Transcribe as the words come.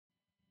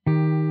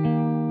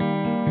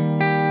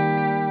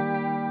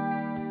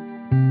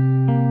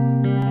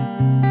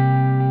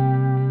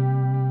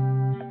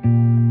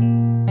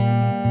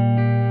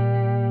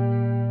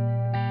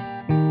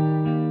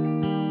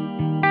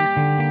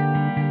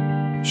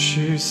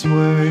She's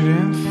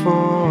waiting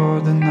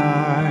for the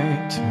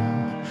night to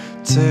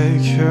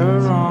take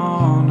her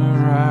on a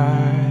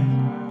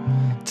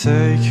ride,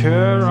 take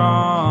her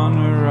on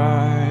a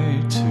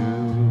ride to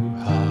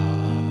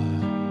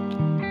hide.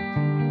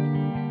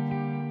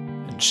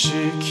 And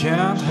she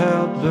can't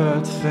help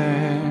but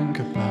think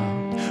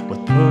about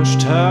what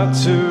pushed her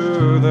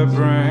to the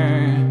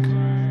brink,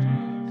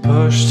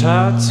 pushed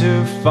her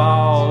to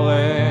fall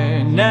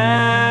in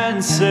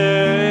and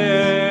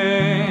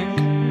sink.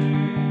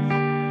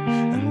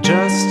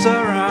 Just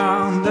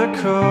around the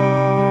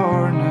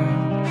corner,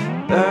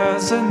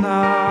 there's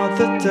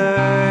another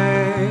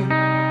day,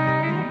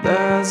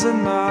 there's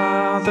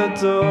another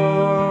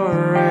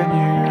door, and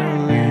you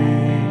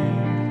leave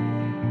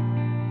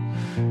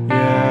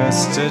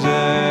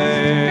yesterday.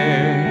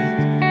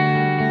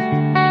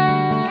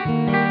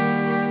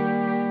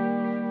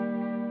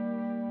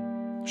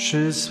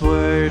 She's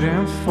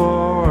waiting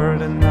for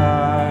the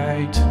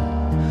night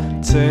to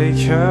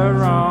take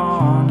her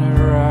on a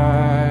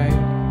ride,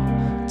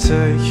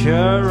 take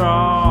her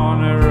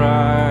on a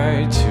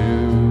ride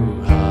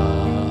to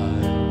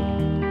hide.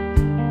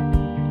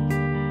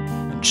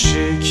 And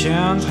she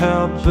can't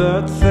help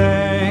but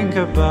think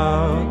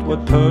about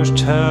what pushed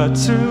her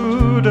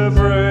to the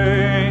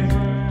brink,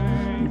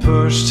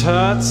 pushed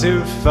her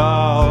to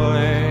fall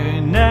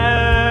in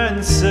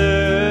and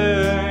sink.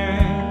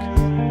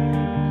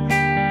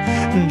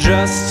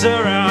 Just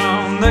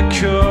around the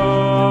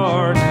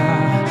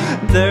corner,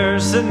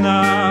 there's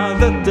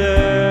another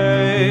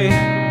day,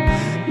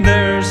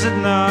 there's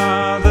another